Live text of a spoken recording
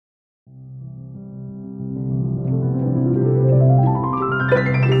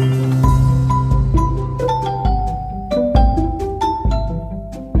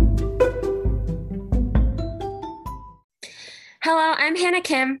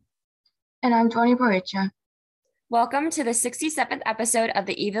And I'm Tony Boricha. Welcome to the 67th episode of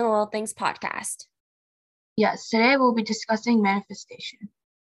the Even Little Things podcast. Yes, today we'll be discussing manifestation.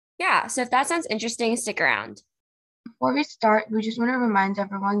 Yeah, so if that sounds interesting, stick around. Before we start, we just want to remind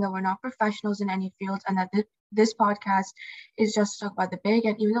everyone that we're not professionals in any field and that this podcast is just to talk about the big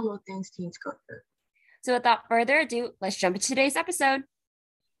and even the little things teens go through. So without further ado, let's jump into today's episode.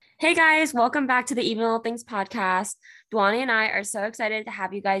 Hey guys, welcome back to the Even Little Things podcast. Dwani and I are so excited to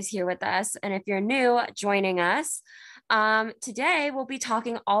have you guys here with us. And if you're new joining us, today we'll be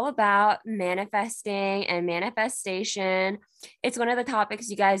talking all about manifesting and manifestation. It's one of the topics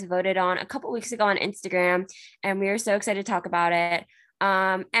you guys voted on a couple weeks ago on Instagram, and we are so excited to talk about it.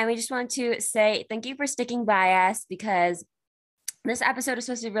 And we just want to say thank you for sticking by us because this episode is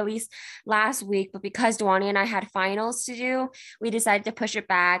supposed to release last week, but because Dwani and I had finals to do, we decided to push it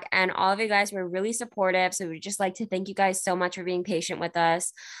back. And all of you guys were really supportive. So we'd just like to thank you guys so much for being patient with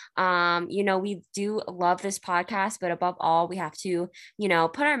us. We do love this podcast, but above all, we have to,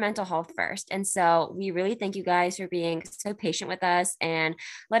 put our mental health first. And so we really thank you guys for being so patient with us and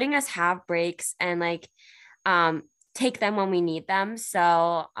letting us have breaks and take them when we need them.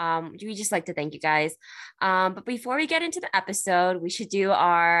 So we just like to thank you guys. But before we get into the episode, we should do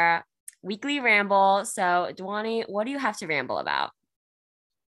our weekly ramble. So Dwani, what do you have to ramble about?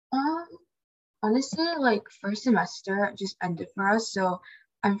 Honestly, first semester just ended for us, so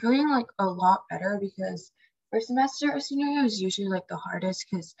I'm feeling a lot better because first semester of senior year is usually the hardest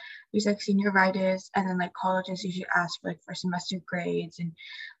because there's senioritis, and then colleges usually ask for first semester grades and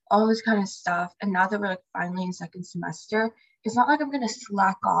all this kind of stuff. And now that we're finally in second semester, it's not I'm gonna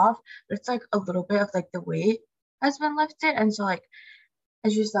slack off, but it's a little bit of the weight has been lifted. And so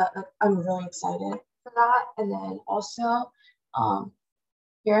as you said, I'm really excited for that. And then also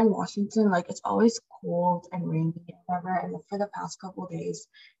here in Washington, it's always cold and rainy and whatever. And for the past couple days,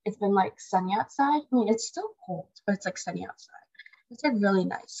 it's been sunny outside. I mean, it's still cold, but it's sunny outside. It's really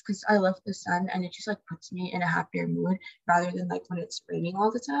nice because I love the sun and it just puts me in a happier mood rather than when it's raining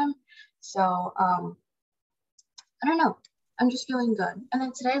all the time. So I don't know. I'm just feeling good. And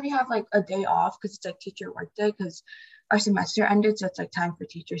then today we have a day off because it's teacher work day because our semester ended. So it's time for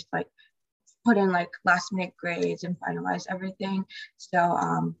teachers to put in last minute grades and finalize everything. So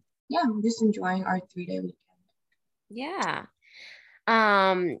yeah, I'm just enjoying our 3-day weekend. Yeah.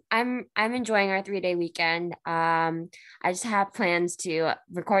 I'm enjoying our 3-day weekend. I just have plans to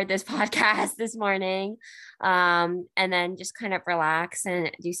record this podcast this morning, and then just kind of relax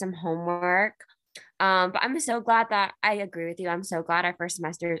and do some homework. But I'm so glad that I agree with you. I'm so glad our first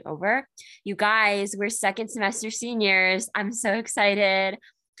semester is over. You guys, we're second semester seniors. I'm so excited.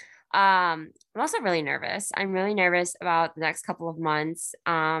 I'm also really nervous. I'm really nervous about the next couple of months.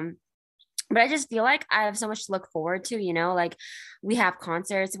 But I just feel like I have so much to look forward to, we have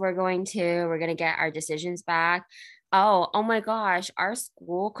concerts we're going to get our decisions back. Oh my gosh, our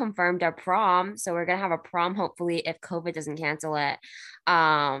school confirmed our prom. So we're going to have a prom, hopefully, if COVID doesn't cancel it.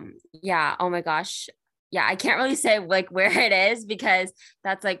 Yeah, oh my gosh. Yeah, I can't really say where it is because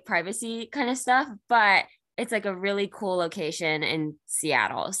that's privacy kind of stuff, but it's a really cool location in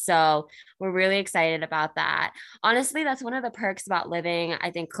Seattle. So we're really excited about that. Honestly, that's one of the perks about living,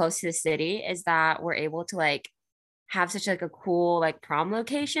 I think, close to the city is that we're able to have such a cool prom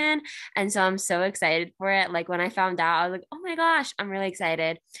location. And so I'm so excited for it. When I found out, I was oh my gosh, I'm really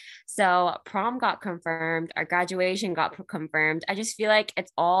excited. So prom got confirmed, our graduation got confirmed. I just feel like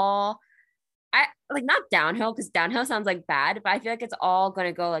it's all I not downhill because downhill sounds bad, but I feel it's all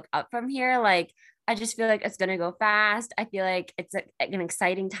gonna go up from here. I just feel it's gonna go fast. I feel it's an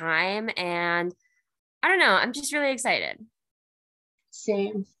exciting time, and I don't know. I'm just really excited.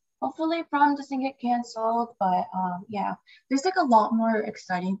 Same. Hopefully prom doesn't get canceled, but yeah, there's a lot more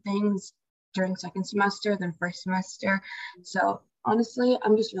exciting things during second semester than first semester. So honestly,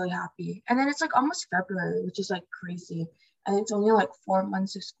 I'm just really happy. And then it's almost February, which is crazy. And it's only 4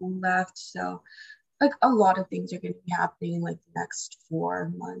 months of school left. So a lot of things are going to be happening in the next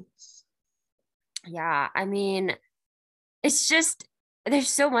 4 months. Yeah, I mean, it's just there's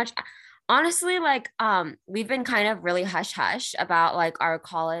so much. Honestly, we've been kind of really hush hush about our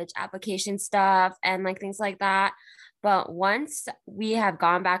college application stuff and things like that. But once we have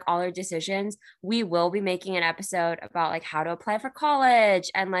gone back all our decisions, we will be making an episode about how to apply for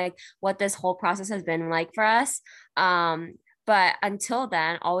college and what this whole process has been like for us. But until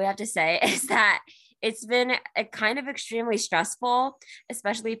then, all we have to say is that it's been a kind of extremely stressful,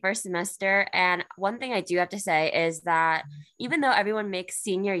 especially first semester. And one thing I do have to say is that even though everyone makes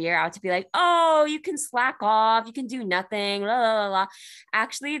senior year out to be oh, you can slack off, you can do nothing, la, la, la, la.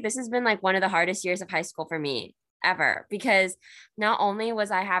 Actually, this has been one of the hardest years of high school for me. ever, because not only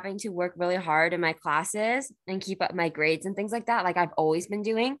was I having to work really hard in my classes and keep up my grades and things like that, like I've always been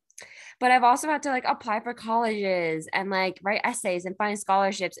doing, but I've also had to like apply for colleges and like write essays and find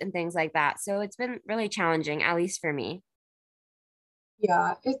scholarships and things like that. So it's been really challenging, at least for me.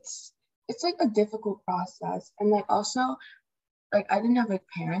 Yeah, it's like a difficult process. And like also like I didn't have like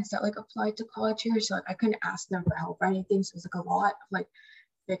parents that like applied to college here, so like I couldn't ask them for help or anything. So it was like a lot of like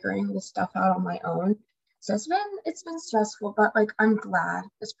figuring this stuff out on my own. So it's been stressful, but like I'm glad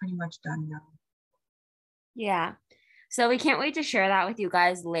it's pretty much done now. Yeah. So we can't wait to share that with you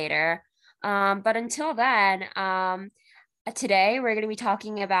guys later. But until then, today we're going to be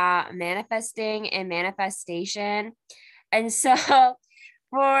talking about manifesting and manifestation. And so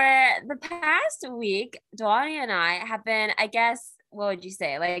for the past week, Dwani and I have been, I guess, what would you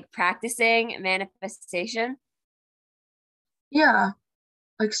say, like practicing manifestation? Yeah,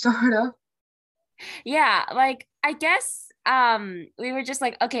 like sort of. Yeah, like I guess we were just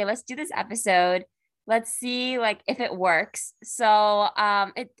like, okay, let's do this episode. Let's see like if it works. So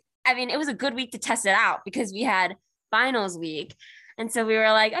it I mean, it was a good week to test it out because we had finals week. And so we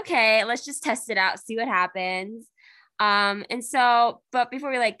were like, okay, let's just test it out, see what happens. And so, but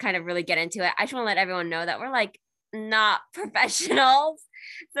before we like kind of really get into it, I just want to let everyone know that we're like not professionals.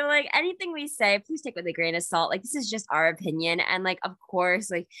 So like anything we say, please take with a grain of salt. Like this is just our opinion. And like, of course,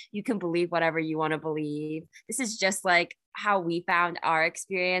 like you can believe whatever you want to believe. This is just like how we found our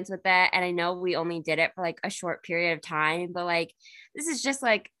experience with it. And I know we only did it for like a short period of time, but like this is just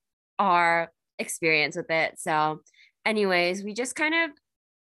like our experience with it. So, anyways, we just kind of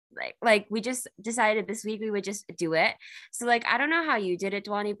like we just decided this week we would just do it. So like I don't know how you did it,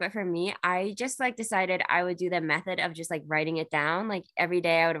 Dwani, but for me, I just like decided I would do the method of just like writing it down. Like every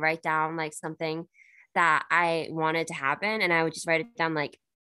day I would write down like something that I wanted to happen and I would just write it down like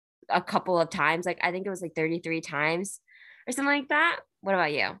a couple of times. Like I think it was like 33 times or something like that. What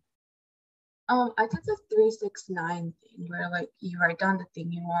about you? I did the 369 thing where like you write down the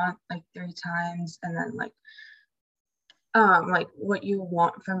thing you want like 3 times and then like what you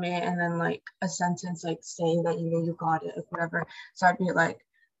want from it and then like a sentence like saying that you know you got it or whatever. So I'd be like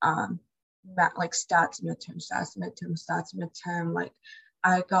that like stats midterm like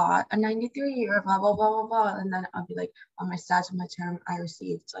I got a 93 year blah blah blah blah blah and then I'll be like on my stats midterm I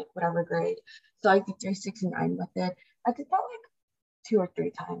received like whatever grade. So like the 369 method I did that like 2 or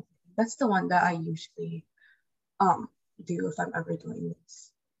 3 times. That's the one that I usually um do if I'm ever doing this.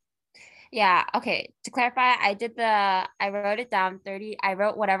 Yeah, okay. To clarify, I wrote it down 30, I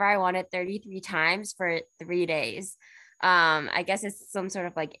wrote whatever I wanted 33 times for 3 days. I guess it's some sort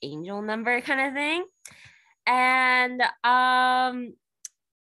of like angel number kind of thing. And I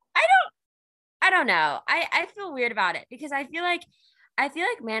I don't know. I feel weird about it because I feel like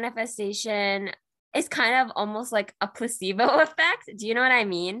manifestation is kind of almost like a placebo effect. Do you know what I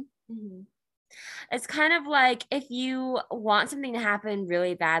mean? Mhm. It's kind of like if you want something to happen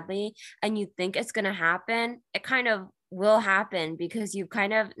really badly and you think it's going to happen, it kind of will happen because you've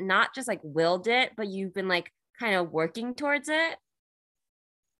kind of not just like willed it, but you've been like kind of working towards it.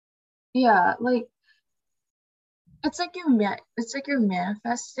 Yeah, like it's like you're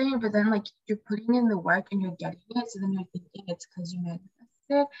manifesting, but then like you're putting in the work and you're getting it. So then you're thinking it's because you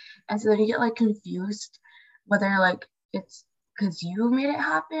manifested, and so then you get like confused whether like it's because you made it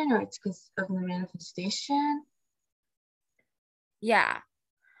happen or it's because of the manifestation. Yeah.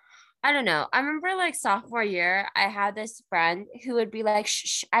 I don't know. I remember like sophomore year, I had this friend who would be like,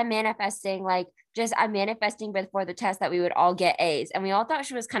 shh, I'm manifesting, like just I'm manifesting before the test that we would all get A's. And we all thought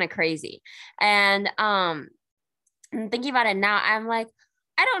she was kind of crazy. And and thinking about it now, I'm like,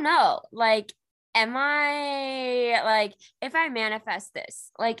 I don't know. Like, am I like, if I manifest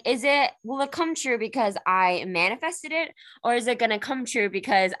this, like, will it come true because I manifested it? Or is it going to come true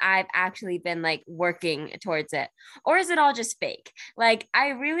because I've actually been like working towards it? Or is it all just fake? Like, I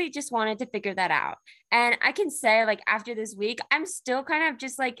really just wanted to figure that out. And I can say, like, after this week, I'm still kind of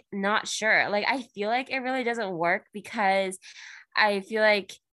just like not sure. Like, I feel like it really doesn't work because I feel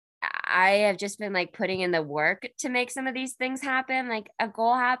like I have just been like putting in the work to make some of these things happen, like a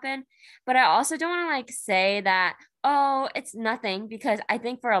goal happen. But I also don't want to like say that, oh, it's nothing, because I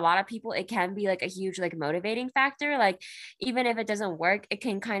think for a lot of people, it can be like a huge like motivating factor. Like, even if it doesn't work, it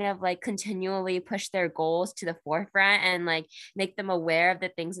can kind of like continually push their goals to the forefront and like make them aware of the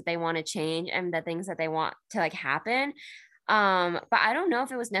things that they want to change and the things that they want to like happen. But I don't know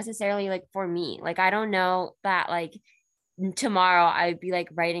if it was necessarily like for me. Like, I don't know that like tomorrow I'd be like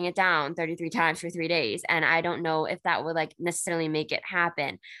writing it down 33 times for 3 days. And I don't know if that would like necessarily make it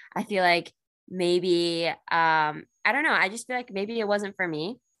happen. I feel like maybe I don't know. I just feel like maybe it wasn't for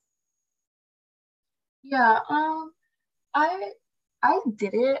me. Yeah, I I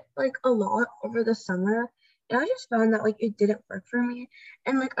did it like a lot over the summer, and I just found that like it didn't work for me.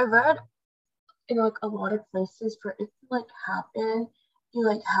 And like I read in like a lot of places for it to like happen, you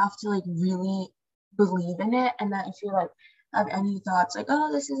like have to like really believe in it, and that if you like have any thoughts like,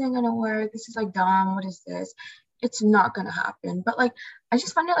 oh, this isn't gonna work, this is like dumb, what is this? It's not gonna happen. But like I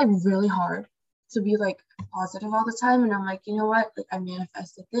just find it like really hard to be like positive all the time. And I'm like, you know what? Like I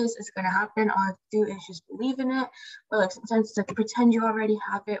manifested this, it's gonna happen. All I have to do is just believe in it. Or like sometimes it's like pretend you already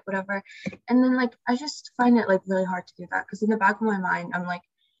have it, whatever. And then like I just find it like really hard to do that because in the back of my mind, I'm like,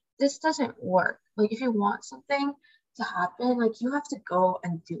 this doesn't work. Like if you want something to happen, like you have to go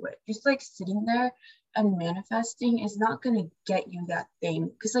and do it. Just like sitting there and manifesting is not gonna get you that thing.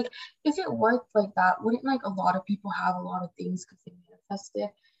 Because like if it worked like that, wouldn't like a lot of people have a lot of things because they manifested?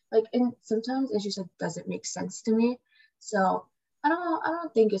 Like and sometimes it just like doesn't make sense to me. So I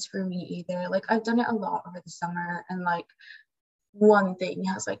don't think it's for me either. Like I've done it a lot over the summer and like one thing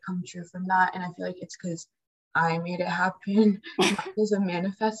has like come true from that. And I feel like it's because I made it happen, not because of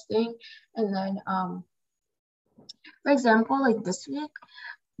manifesting. And then for example, like this week,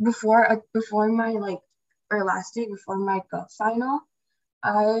 before my like or last week before my gut final,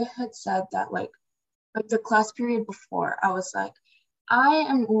 I had said that like the class period before, I was like, I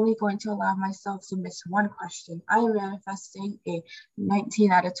am only going to allow myself to miss one question. I am manifesting a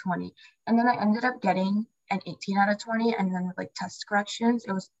 19 out of 20. And then I ended up getting an 18 out of 20. And then with like test corrections,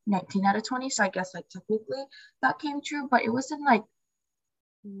 it was 19 out of 20. So I guess like technically that came true, but it wasn't like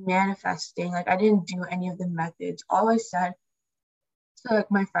manifesting. Like I didn't do any of the methods. All I said to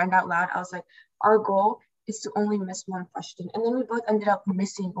like my friend out loud, I was like, our goal is to only miss one question. And then we both ended up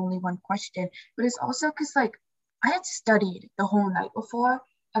missing only one question. But it's also because like I had studied the whole night before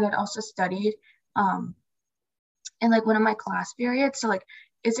and I'd also studied um in like one of my class periods. So like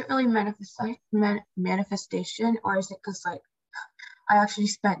is it really manifestation or is it because like I actually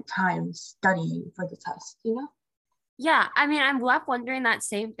spent time studying for the test, you know? Yeah, I mean, I'm left wondering that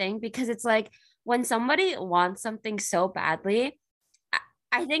same thing because it's like when somebody wants something so badly,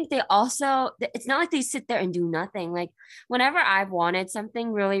 I I think they also, it's not like they sit there and do nothing. Like, whenever I've wanted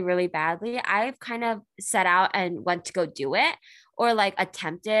something really, really badly, I've kind of set out and went to go do it or like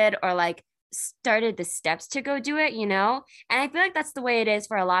attempted or like started the steps to go do it, you know? And I feel like that's the way it is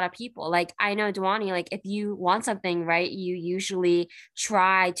for a lot of people. Like, I know, Dwani, like, if you want something, right, you usually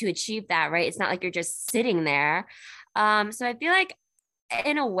try to achieve that, right? It's not like you're just sitting there. So I feel like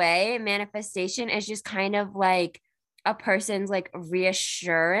in a way, manifestation is just kind of like a person's like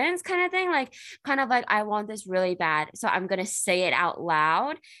reassurance kind of thing, like kind of like I want this really bad, so I'm gonna say it out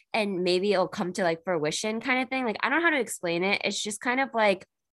loud and maybe it'll come to like fruition kind of thing. Like I don't know how to explain it. It's just kind of like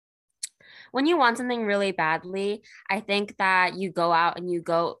when you want something really badly, I think that you go out and you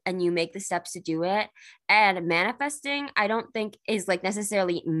go and you make the steps to do it. And manifesting, I don't think is like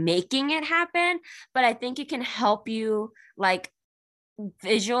necessarily making it happen, but I think it can help you like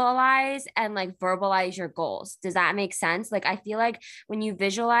visualize and like verbalize your goals. Does that make sense? Like I feel like when you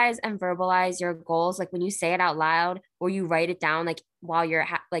visualize and verbalize your goals, like when you say it out loud or you write it down like while you're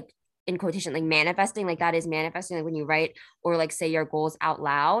like in quotation like manifesting, like that is manifesting, like when you write or like say your goals out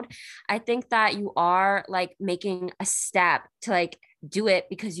loud, I think that you are like making a step to like do it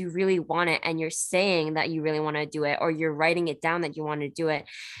because you really want it and you're saying that you really want to do it or you're writing it down that you want to do it.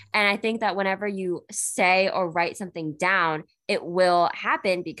 And I think that whenever you say or write something down, it will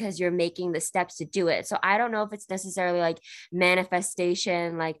happen because you're making the steps to do it. So I don't know if it's necessarily like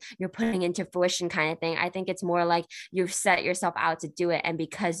manifestation, like you're putting into fruition kind of thing. I think it's more like you've set yourself out to do it. And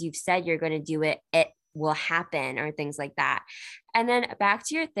because you've said you're going to do it, it will happen or things like that. And then back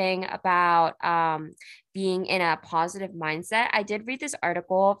to your thing about being in a positive mindset. I did read this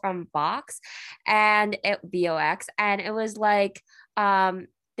article from Vox, and it was like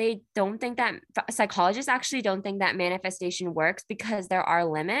they don't think that psychologists actually don't think that manifestation works because there are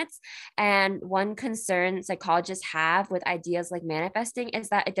limits. And one concern psychologists have with ideas like manifesting is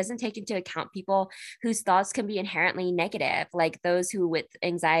that it doesn't take into account people whose thoughts can be inherently negative, like those who with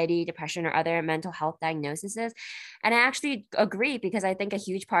anxiety, depression, or other mental health diagnoses. And I actually agree because I think a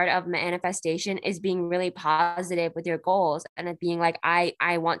huge part of manifestation is being really positive with your goals and it being like, I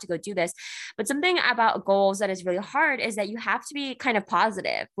want to go do this. But something about goals that is really hard is that you have to be kind of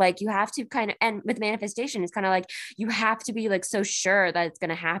positive. Like you have to kind of, and with manifestation, it's kind of like you have to be like so sure that it's going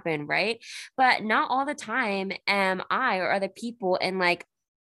to happen, right? But not all the time am I or other people in like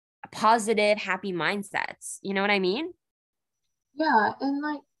positive, happy mindsets. You know what I mean? Yeah, and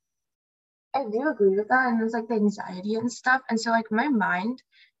like I do agree with that. And there's like the anxiety and stuff. And so like my mind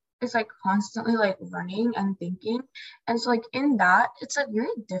is like constantly like running and thinking. And so like in that, it's like very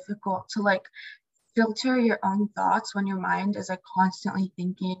difficult to like filter your own thoughts when your mind is like constantly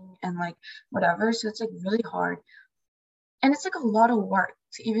thinking and like whatever. So it's like really hard. And it's like a lot of work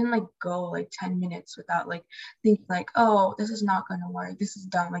to even like go like 10 minutes without like thinking like, oh, this is not gonna work, this is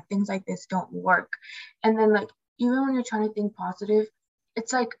dumb, like things like this don't work. And then like even when you're trying to think positive,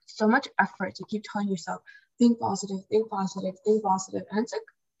 it's like so much effort to keep telling yourself, think positive, think positive, think positive. And it's like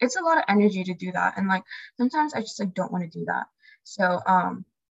it's a lot of energy to do that. And like sometimes I just like don't want to do that. So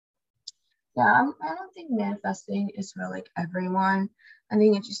yeah, I don't think manifesting is for like everyone. I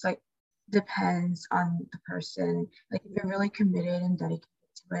think it just like depends on the person. Like if you're really committed and dedicated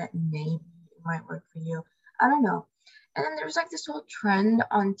to it, maybe it might work for you. I don't know. And then there's like this whole trend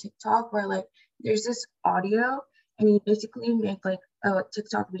on TikTok where like there's this audio and you basically make like a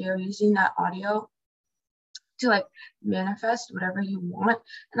TikTok video using that audio to like manifest whatever you want.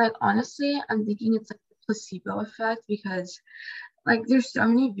 And like honestly, I'm thinking it's like the placebo effect because like there's so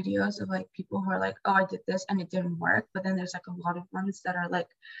many videos of like people who are like, oh, I did this and it didn't work, but then there's like a lot of ones that are like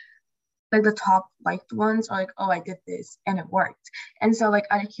the top liked ones are like, oh, I did this and it worked. And so like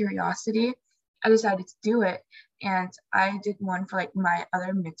out of curiosity, I decided to do it. And I did one for like my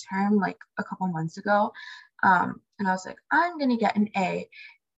other midterm like a couple months ago. And I was like, I'm gonna get an A.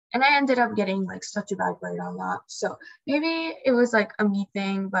 And I ended up getting like such a bad grade on that. So maybe it was like a me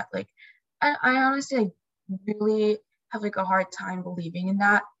thing, but like I honestly like, really have like a hard time believing in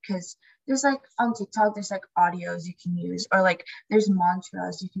that because there's like on TikTok, there's like audios you can use, or like there's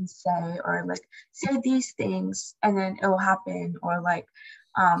mantras you can say, or like say these things and then it will happen, or like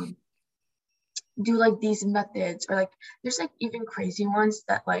um do like these methods, or like there's like even crazy ones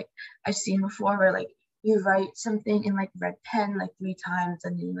that like I've seen before where like you write something in like red pen like 3 times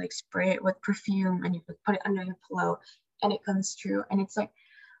and then you like spray it with perfume and you like, put it under your pillow and it comes true. And it's like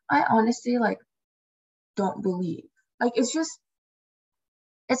I honestly like don't believe. Like it's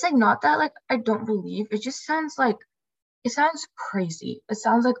like not that like I don't believe. It just sounds like it sounds crazy. It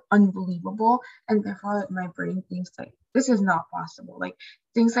sounds like unbelievable. And therefore like my brain thinks like this is not possible. Like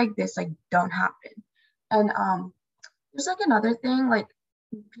things like this like don't happen. And there's like another thing, like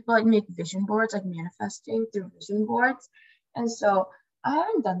people like make vision boards, like manifesting through vision boards. And so I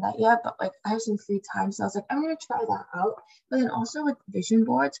haven't done that yet, but like I have some free time. So I was like, I'm gonna try that out. But then also with vision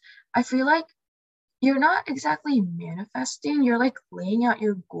boards, I feel like you're not exactly manifesting, you're like laying out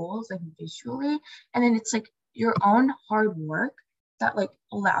your goals like visually, and then it's like your own hard work that like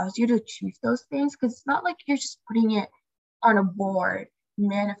allows you to achieve those things, because it's not like you're just putting it on a board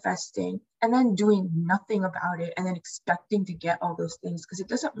manifesting and then doing nothing about it and then expecting to get all those things, because it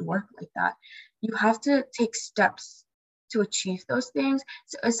doesn't work like that. You have to take steps to achieve those things.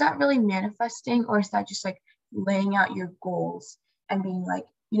 So is that really manifesting, or is that just like laying out your goals and being like,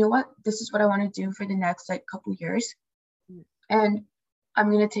 you know what, this is what I want to do for the next like couple years, and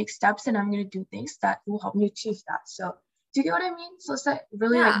I'm going to take steps and I'm going to do things that will help me achieve that. So do you get what I mean? So is that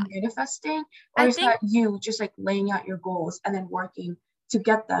really like Yeah, manifesting, or I is think that you just like laying out your goals and then working to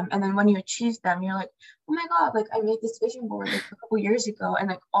get them, and then when you achieve them you're like, oh my god, like I made this vision board like a couple years ago and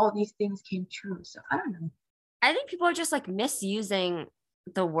like all these things came true. So I don't know. I think people are just like misusing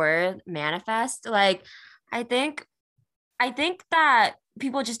the word manifest. Like I think I think that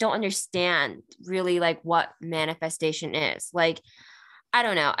people just don't understand really like what manifestation is. Like I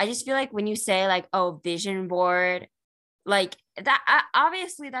don't know. I just feel like when you say like, oh, vision board, like that,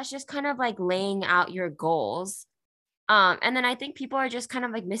 obviously that's just kind of like laying out your goals. And then I think people are just kind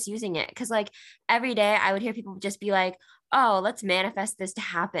of like misusing it because like every day I would hear people just be like, oh, let's manifest this to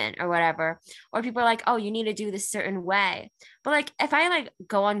happen or whatever. Or people are like, oh, you need to do this certain way. But like if I like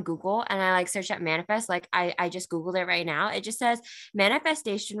go on Google and I like search up manifest, like I just Googled it right now, it just says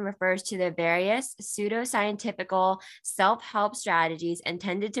manifestation refers to the various pseudoscientific self-help strategies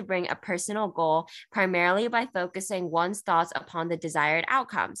intended to bring a personal goal primarily by focusing one's thoughts upon the desired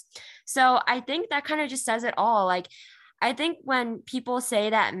outcomes. So I think that kind of just says it all. Like I think when people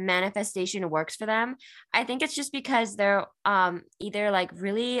say that manifestation works for them, I think it's just because they're either like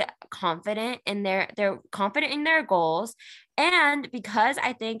really confident in they're confident in their goals, and because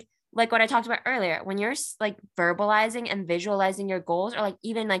I think like what I talked about earlier, when you're like verbalizing and visualizing your goals, or like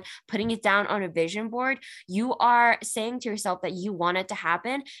even like putting it down on a vision board, you are saying to yourself that you want it to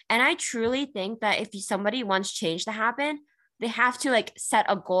happen. And I truly think that if somebody wants change to happen, they have to like set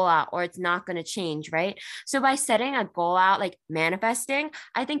a goal out or it's not going to change, right? So by setting a goal out, like manifesting,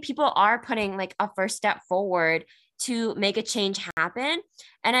 I think people are putting like a first step forward to make a change happen.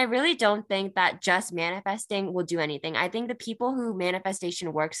 And I really don't think that just manifesting will do anything. I think the people who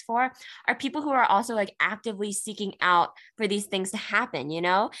manifestation works for are people who are also like actively seeking out for these things to happen, you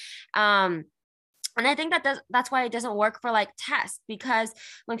know? Um, And I think that's why it doesn't work for like tests, because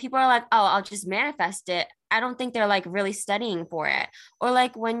when people are like, oh, I'll just manifest it, I don't think they're like really studying for it. Or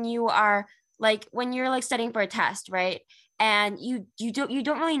like when you are like when you're like studying for a test, right? And you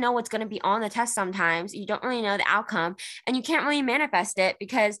don't really know what's going to be on the test. Sometimes you don't really know the outcome, and you can't really manifest it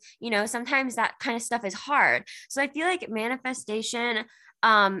because sometimes that kind of stuff is hard. So I feel like manifestation,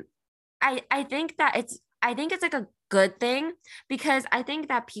 um I think that it's like a good thing, because I think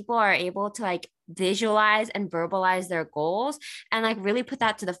that people are able to like visualize and verbalize their goals and like really put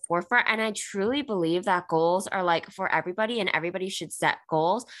that to the forefront. And I truly believe that goals are like for everybody, and everybody should set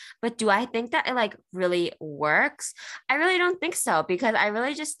goals. But do I think that it like really works? I really don't think so, because I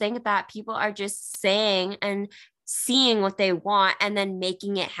really just think that people are just saying and seeing what they want and then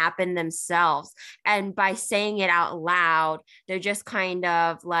making it happen themselves. And by saying it out loud, they're just kind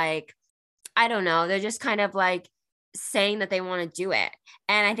of like, I don't know, they're just kind of like saying that they want to do it.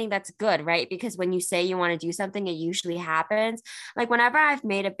 And I think that's good, right? Because when you say you want to do something, it usually happens. Like whenever I've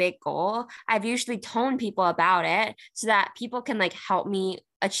made a big goal, I've usually told people about it so that people can like help me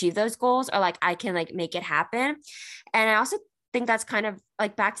achieve those goals, or like I can like make it happen. And I also think that's kind of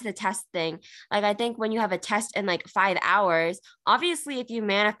like back to the test thing. Like I think when you have a test in like 5 hours, obviously if you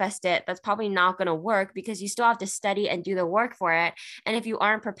manifest it, that's probably not going to work, because you still have to study and do the work for it. And if you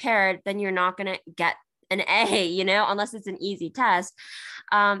aren't prepared, then you're not going to get an A, unless it's an easy test.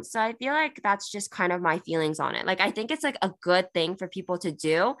 So I feel like that's just kind of my feelings on it. Like, I think it's like a good thing for people to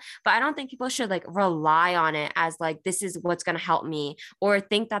do, but I don't think people should like rely on it as like, this is what's going to help me, or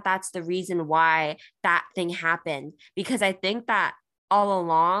think that that's the reason why that thing happened. Because I think that all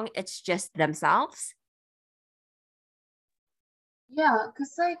along, it's just themselves. Yeah,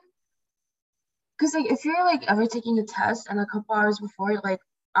 because like if you're like ever taking a test and a couple hours before, you're like,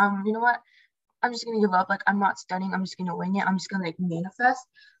 you know what? I'm just gonna give up. Like I'm not studying. I'm just gonna wing it. I'm just gonna like manifest.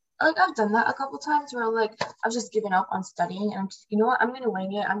 Like I've done that a couple times where like I've just given up on studying and I'm just, you know what? I'm gonna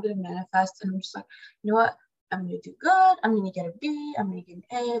wing it. I'm gonna manifest, and I'm just like, you know what? I'm gonna do good. I'm gonna get a B. I'm gonna get an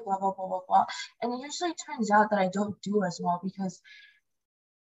A. Blah blah blah blah blah. And it usually turns out that I don't do as well because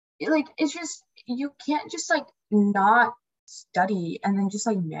like it's just you can't just like not study and then just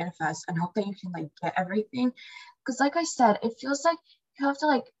like manifest and hope that you can like get everything, because like I said, it feels like you have to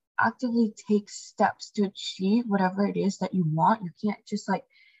like actively take steps to achieve whatever it is that you want. You can't just like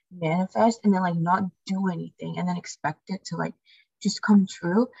manifest and then like not do anything and then expect it to like just come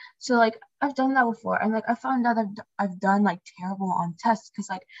true. So like I've done that before, and like I found out that I've done like terrible on tests because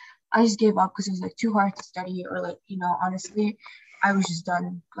like I just gave up because it was like too hard to study, or like honestly I was just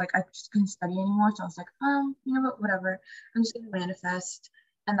done. Like I just couldn't study anymore. So I was like, you know what, whatever. I'm just gonna manifest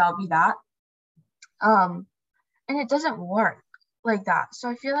and that'll be that. Um, and it doesn't work like that. So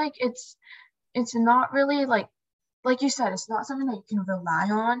I feel like it's not really like you said, it's not something that you can rely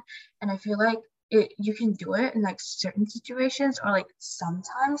on. And I feel like you can do it in like certain situations, or like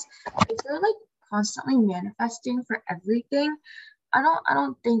sometimes if you're like constantly manifesting for everything, I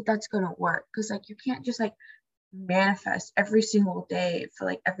don't think that's gonna work, because like you can't just like manifest every single day for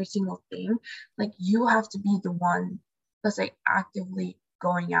like every single thing. Like you have to be the one that's like actively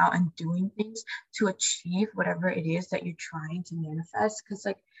going out and doing things to achieve whatever it is that you're trying to manifest, because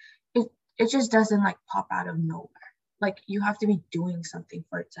like it it just doesn't like pop out of nowhere. Like you have to be doing something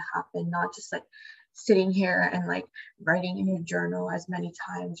for it to happen, not just like sitting here and like writing in your journal as many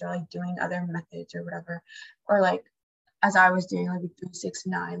times, or like doing other methods or whatever, or like as I was doing like with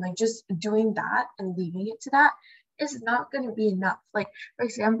 369, like just doing that and leaving it to that is not going to be enough. Like, for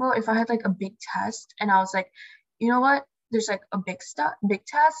example, if I had like a big test and I was like, you know what? There's like a big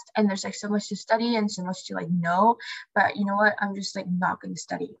test, and there's like so much to study and so much to like know. But you know what? I'm just like not going to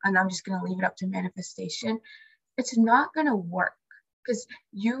study, and I'm just going to leave it up to manifestation. It's not going to work, because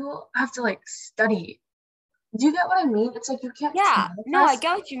you have to like study. Do you get what I mean? It's like you can't just Yeah, no, I manifest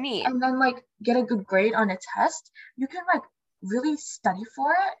get what you mean. and then like get a good grade on a test. You can like really study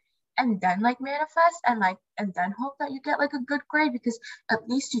for it and then like manifest and then hope that you get like a good grade, because at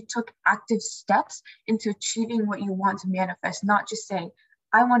least you took active steps into achieving what you want to manifest, not just saying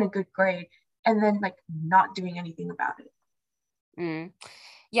I want a good grade and then like not doing anything about it. Mm.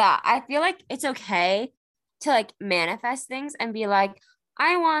 Yeah, I feel like it's okay to like manifest things and be like,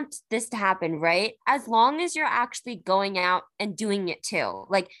 I want this to happen, right? As long as you're actually going out and doing it too,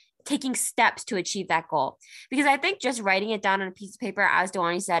 like taking steps to achieve that goal. Because I think just writing it down on a piece of paper, as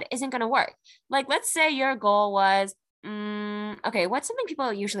Dewani said, isn't going to work. Like, let's say your goal was, okay, what's something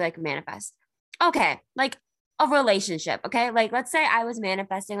people usually like manifest? Okay, like a relationship. Okay, like let's say I was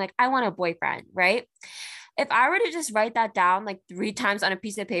manifesting, like, I want a boyfriend, right? If I were to just write that down like 3 times on a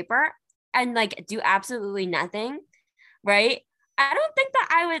piece of paper and like do absolutely nothing, right?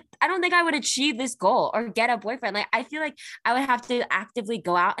 I don't think I would achieve this goal or get a boyfriend. Like, I feel like I would have to actively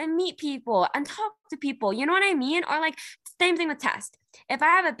go out and meet people and talk to people. You know what I mean? Or like, same thing with test. If I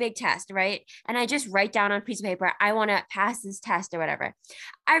have a big test, right? And I just write down on a piece of paper, I want to pass this test or whatever.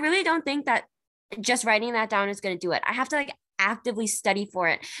 I really don't think that just writing that down is going to do it. I have to like actively study for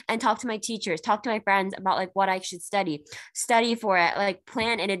it and talk to my teachers, talk to my friends about like what I should study for it, like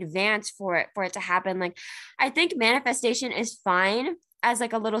plan in advance for it to happen. Like, I think manifestation is fine as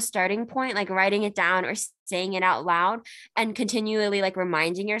like a little starting point, like writing it down or saying it out loud and continually like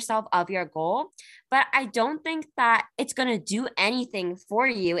reminding yourself of your goal. But I don't think that it's going to do anything for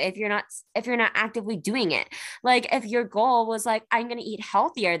you if you're not actively doing it. Like, if your goal was like, I'm going to eat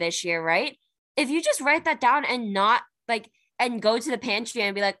healthier this year, right? If you just write that down and not like, and go to the pantry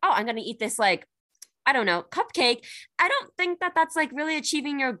and be like, oh, I'm going to eat this, like, I don't know, cupcake. I don't think that that's like really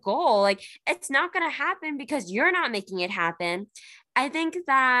achieving your goal. Like, it's not going to happen because you're not making it happen. I think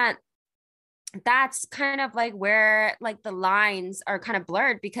that that's kind of like where like the lines are kind of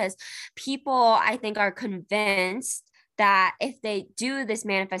blurred, because people, I think, are convinced that if they do this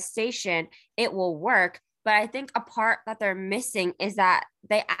manifestation, it will work. But I think a part that they're missing is that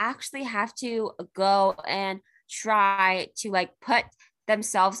they actually have to go and try to like put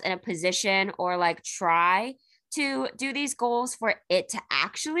themselves in a position or like try to do these goals for it to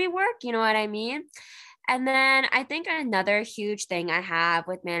actually work. You know what I mean? And then I think another huge thing I have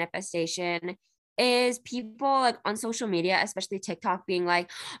with manifestation is people like on social media, especially TikTok, being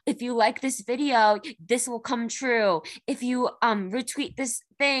like, if you like this video, this will come true. If you retweet this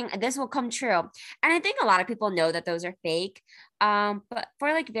thing, this will come true. And I think a lot of people know that those are fake. But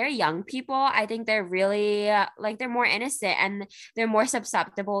for like very young people, I think they're really like they're more innocent and they're more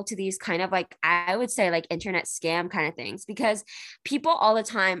susceptible to these kind of like, I would say, like internet scam kind of things, because people all the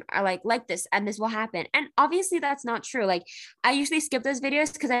time are like this and this will happen. And obviously that's not true. Like, I usually skip those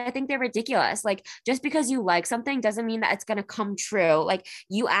videos because I think they're ridiculous. Like, just because you like something doesn't mean that it's going to come true. Like,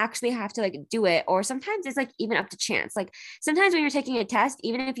 you actually have to like do it. Or sometimes it's like even up to chance. Like, sometimes when you're taking a test,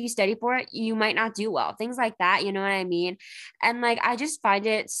 even if you study for it, you might not do well. Things like that. You know what I mean? And like, I just find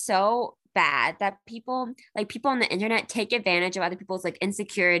it so bad that people on the internet take advantage of other people's like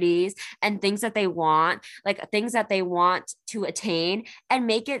insecurities and things that they want, like things that they want to attain, and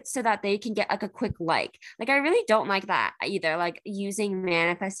make it so that they can get like a quick like I really don't like that either, like using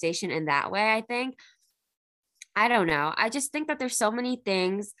manifestation in that way. I think, I don't know, I just think that there's so many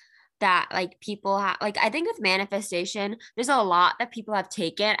things that like people have, like, I think with manifestation there's a lot that people have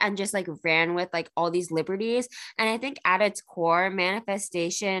taken and just like ran with like all these liberties. And I think at its core,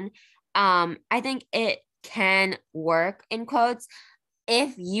 manifestation, I think it can work in quotes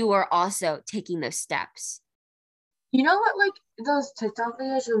if you are also taking those steps. You know what, like those TikTok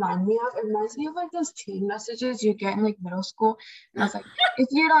videos remind me of? It reminds me of like those chain messages you get in like middle school. And I was like, if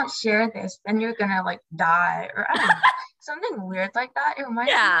you don't share this, then you're gonna like die, or I don't know, something weird like that. It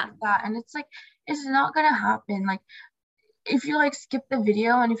reminds me Yeah. of that. And it's like, it's not gonna happen. Like, if you like skip the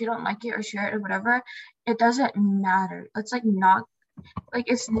video and if you don't like it or share it or whatever, it doesn't matter. It's like not like,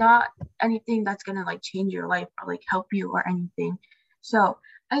 it's not anything that's gonna like change your life or like help you or anything. So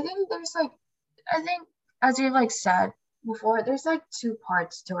I think there's like, I think as you like said before, there's like two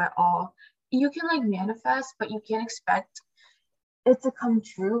parts to it all. You can like manifest, but you can't expect it to come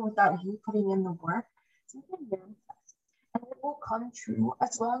true without you putting in the work. So you can manifest and it will come true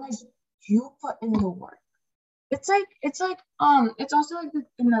as long as you put in the work. It's also like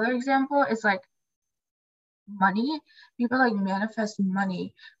another example is like money. People like manifest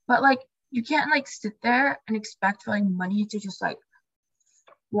money, but like you can't like sit there and expect for like money to just like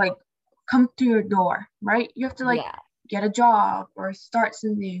come to your door, right? You have to like Yeah. get a job or start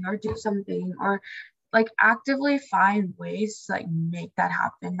something or do something, or like actively find ways to like make that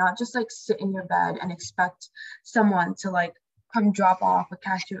happen, not just like sit in your bed and expect someone to like come drop off a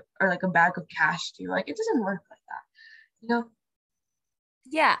cash to, or like a bag of cash to you. Like, it doesn't work like that, you know?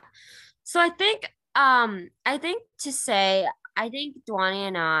 Yeah. So I think to say, I think Dwani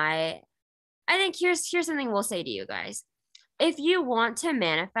and I think here's something we'll say to you guys. If you want to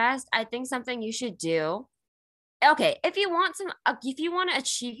manifest, I think something you should do. Okay, if you want to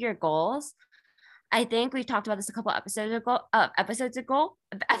achieve your goals, I think we talked about this a couple episodes ago,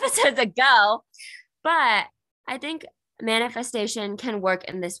 but I think manifestation can work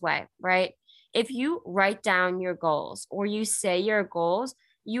in this way, right? If you write down your goals or you say your goals,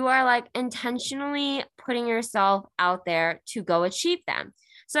 you are like intentionally putting yourself out there to go achieve them.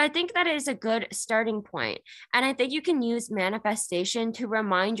 So I think that is a good starting point. And I think you can use manifestation to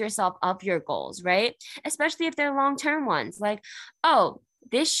remind yourself of your goals, right? Especially if they're long term ones. Like, oh,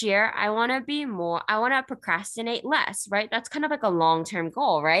 this year I want to be more, I want to procrastinate less, right? That's kind of like a long-term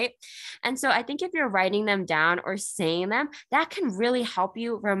goal, right? And so I think if you're writing them down or saying them, that can really help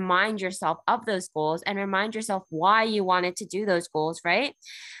you remind yourself of those goals and remind yourself why you wanted to do those goals, right?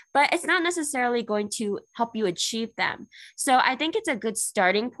 But it's not necessarily going to help you achieve them. So I think it's a good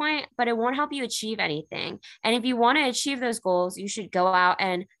starting point, but it won't help you achieve anything. And if you want to achieve those goals, you should go out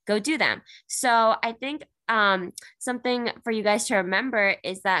and go do them. So I think something for you guys to remember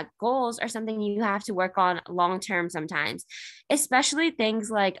is that goals are something you have to work on long term sometimes, especially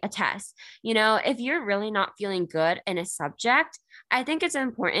things like a test. You know, if you're really not feeling good in a subject, I think it's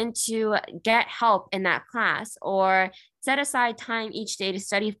important to get help in that class or set aside time each day to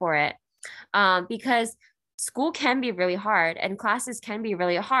study for it, because school can be really hard and classes can be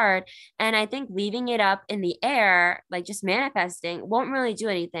really hard. And I think leaving it up in the air, like just manifesting, won't really do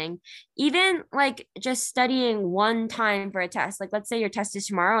anything. Even like just studying one time for a test, like let's say your test is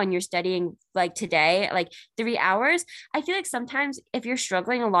tomorrow and you're studying like today, like 3 hours. I feel like sometimes if you're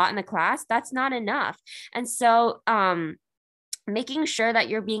struggling a lot in the class, that's not enough. And so, making sure that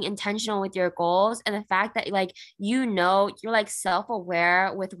you're being intentional with your goals and the fact that like you're like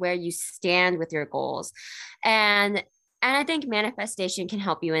self-aware with where you stand with your goals. And I think manifestation can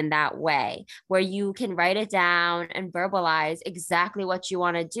help you in that way, where you can write it down and verbalize exactly what you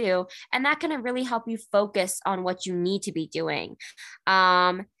want to do. And that can really help you focus on what you need to be doing.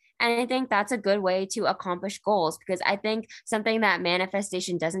 And I think that's a good way to accomplish goals, because I think something that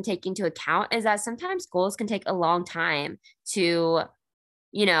manifestation doesn't take into account is that sometimes goals can take a long time to,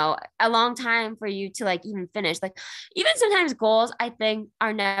 a long time for you to like even finish. Like even sometimes goals I think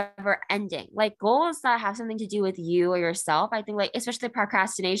are never ending. Like goals that have something to do with you or yourself. I think like especially the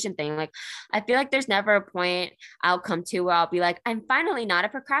procrastination thing. Like I feel like there's never a point I'll come to where I'll be like, I'm finally not a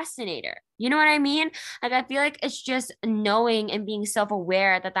procrastinator. You know what I mean? Like I feel like it's just knowing and being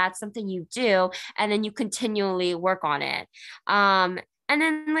self-aware that that's something you do, and then you continually work on it. And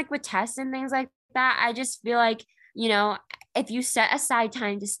then like with tests and things like that, I just feel like, you know, if you set aside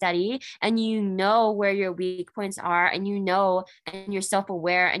time to study and you know where your weak points are and and you're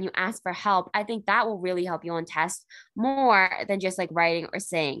self-aware and you ask for help, I think that will really help you on tests more than just like writing or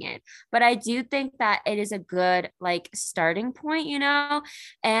saying it. But I do think that it is a good like starting point,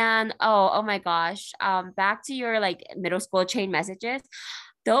 And oh my gosh, back to your like middle school chain messages.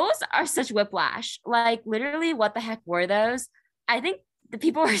 Those are such whiplash. Like literally, what the heck were those? I think the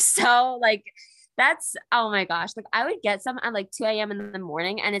people are so like, that's, oh my gosh. Like I would get some at like 2 a.m. in the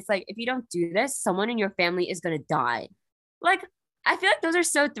morning. And it's like, if you don't do this, someone in your family is going to die. Like, I feel like those are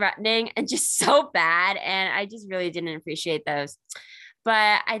so threatening and just so bad. And I just really didn't appreciate those.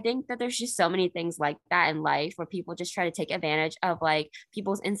 But I think that there's just so many things like that in life where people just try to take advantage of like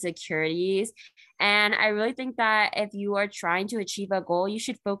people's insecurities. And I really think that if you are trying to achieve a goal, you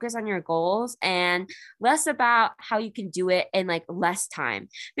should focus on your goals and less about how you can do it in like less time.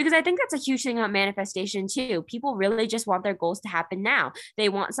 Because I think that's a huge thing about manifestation too. People really just want their goals to happen now. They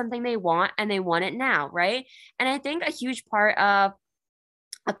want something they want and they want it now, right? And I think a huge part of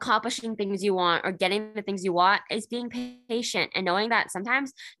accomplishing things you want or getting the things you want is being patient and knowing that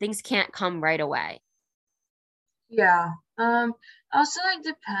sometimes things can't come right away. Yeah. Also like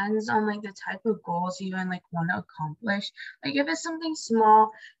depends on like the type of goals you even like want to accomplish. Like if it's something small,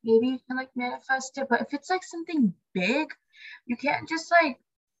 maybe you can like manifest it. But if it's like something big, you can't just like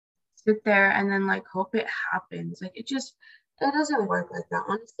sit there and then like hope it happens. Like it doesn't work like that.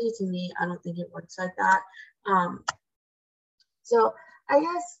 Honestly, to me, I don't think it works like that. Um, so I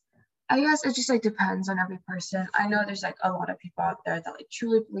guess it just like depends on every person. I know there's like a lot of people out there that like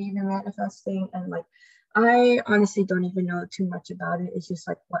truly believe in manifesting, and like I honestly don't even know too much about it. It's just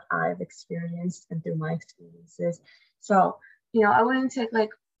like what I've experienced and through my experiences. So, I wouldn't take like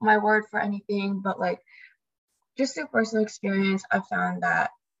my word for anything, but like just through personal experience, I found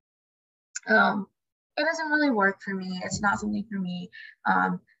that it doesn't really work for me. It's not something for me.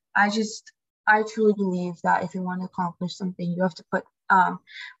 Um, I just I truly believe that if you want to accomplish something, you have to put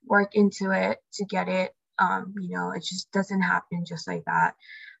work into it to get it. It just doesn't happen just like that.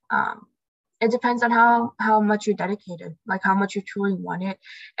 Um, it depends on how much you're dedicated, like how much you truly want it.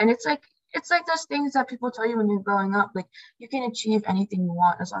 And it's like those things that people tell you when you're growing up, like you can achieve anything you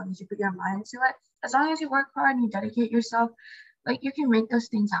want as long as you put your mind to it. As long as you work hard and you dedicate yourself, like you can make those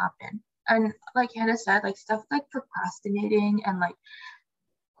things happen. And like Hannah said, like stuff like procrastinating and like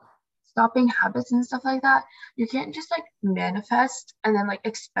stopping habits and stuff like that, you can't just like manifest and then like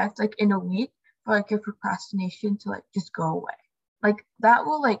expect like in a week for like your procrastination to like just go away. Like that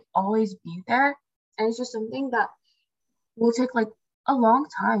will like always be there. And it's just something that will take like a long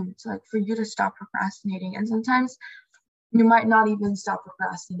time to like for you to stop procrastinating. And sometimes you might not even stop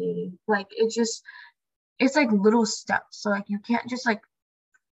procrastinating. Like it's like little steps. So like you can't just like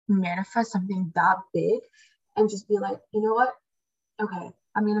manifest something that big and just be like, you know what? Okay,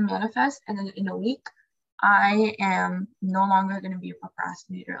 I'm gonna manifest, and then in a week, I am no longer gonna be a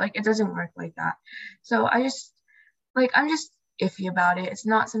procrastinator. Like it doesn't work like that. So I'm just iffy about it. It's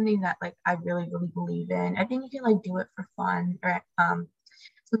not something that like I really believe in. I think you can like do it for fun or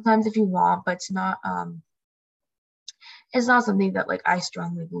sometimes if you want, but it's not something that like I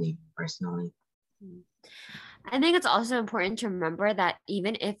strongly believe in personally. I think it's also important to remember that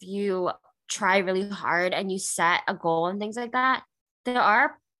even if you try really hard and you set a goal and things like that, there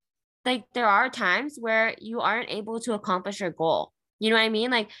are times where you aren't able to accomplish your goal. You know what I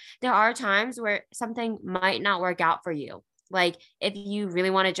mean? Like there are times where something might not work out for you. Like if you really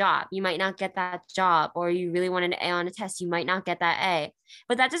want a job, you might not get that job, or you really want an A on a test, you might not get that A.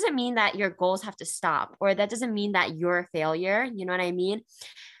 But that doesn't mean that your goals have to stop, or that doesn't mean that you're a failure. You know what I mean?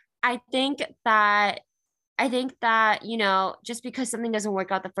 I think that I think that, just because something doesn't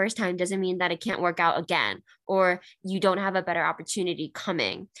work out the first time doesn't mean that it can't work out again, or you don't have a better opportunity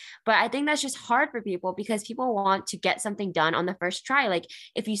coming. But I think that's just hard for people because people want to get something done on the first try. Like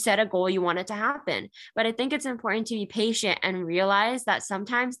if you set a goal, you want it to happen. But I think it's important to be patient and realize that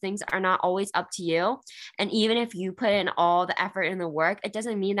sometimes things are not always up to you. And even if you put in all the effort and the work, it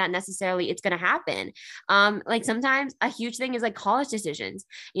doesn't mean that necessarily it's going to happen. Like sometimes a huge thing is like college decisions,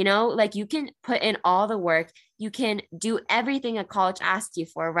 like you can put in all the work, you can do everything a college asks you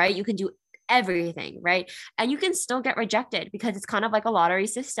for, right? You can do everything, right? And you can still get rejected because it's kind of like a lottery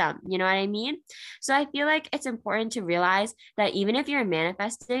system. You know what I mean? So I feel like it's important to realize that even if you're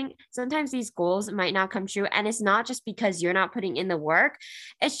manifesting, sometimes these goals might not come true. And it's not just because you're not putting in the work,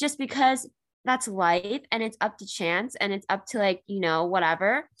 it's just because that's life and it's up to chance and it's up to like,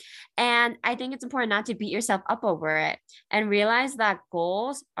 whatever. And I think it's important not to beat yourself up over it and realize that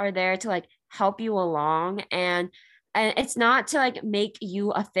goals are there to like help you along, and it's not to like make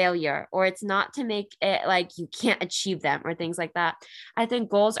you a failure, or it's not to make it like you can't achieve them or things like that. I think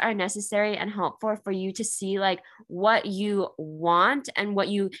goals are necessary and helpful for you to see like what you want and what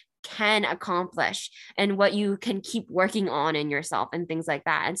you can accomplish and what you can keep working on in yourself and things like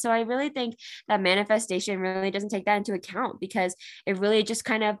that. And so I really think that manifestation really doesn't take that into account, because it really just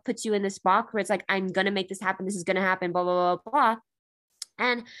kind of puts you in this box where it's like, I'm going to make this happen, this is going to happen, blah blah blah blah.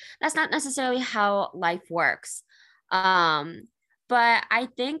 And that's not necessarily how life works. um but I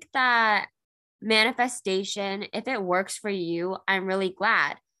think that manifestation, if it works for you, I'm really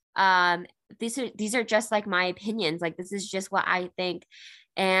glad. These are just like my opinions, like this is just what I think.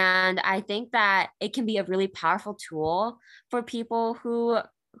 And I think that it can be a really powerful tool for people who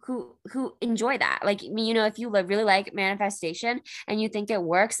enjoy that. Like me, if you really like manifestation and you think it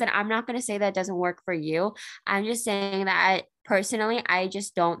works, then I'm not going to say that it doesn't work for you. I'm just saying that personally, I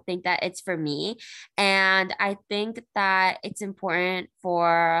just don't think that it's for me. And I think that it's important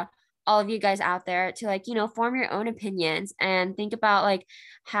for all of you guys out there to like, form your own opinions and think about like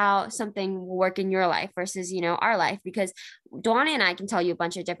how something will work in your life versus, our life. Because Dawani and I can tell you a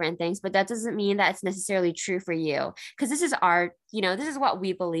bunch of different things, but that doesn't mean that it's necessarily true for you. Because this is this is what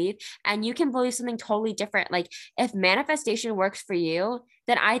we believe. And you can believe something totally different. Like if manifestation works for you,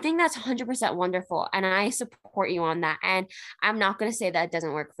 then I think that's 100% wonderful. And I support you on that. And I'm not going to say that it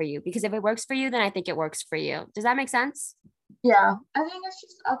doesn't work for you, because if it works for you, then I think it works for you. Does that make sense? Yeah, I think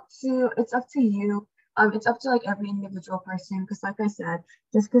it's up to you. It's up to like every individual person because like I said,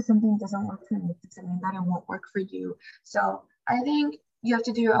 just because something doesn't work for me doesn't mean that it won't work for you. So I think you have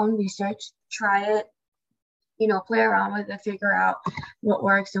to do your own research, try it, play around with it, figure out what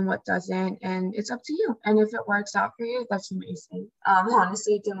works and what doesn't, and it's up to you. And if it works out for you, that's amazing.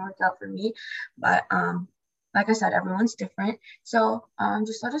 Honestly, it didn't work out for me, but like I said, everyone's different. So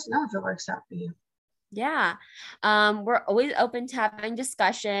just let us know if it works out for you. Yeah. We're always open to having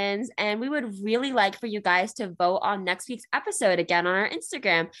discussions, and we would really like for you guys to vote on next week's episode again on our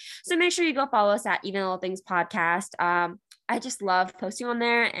Instagram. So make sure you go follow us at Even Little Things Podcast. I just love posting on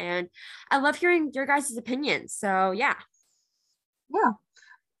there, and I love hearing your guys' opinions. So yeah.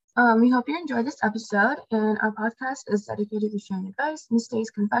 Yeah. We hope you enjoyed this episode, and our podcast is dedicated to sharing advice,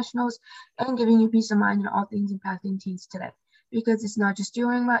 mistakes, confessionals, and giving you peace of mind in all things impacting teens today. Because it's not just you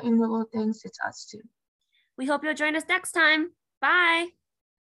worrying about even the little things, it's us too. We hope you'll join us next time. Bye.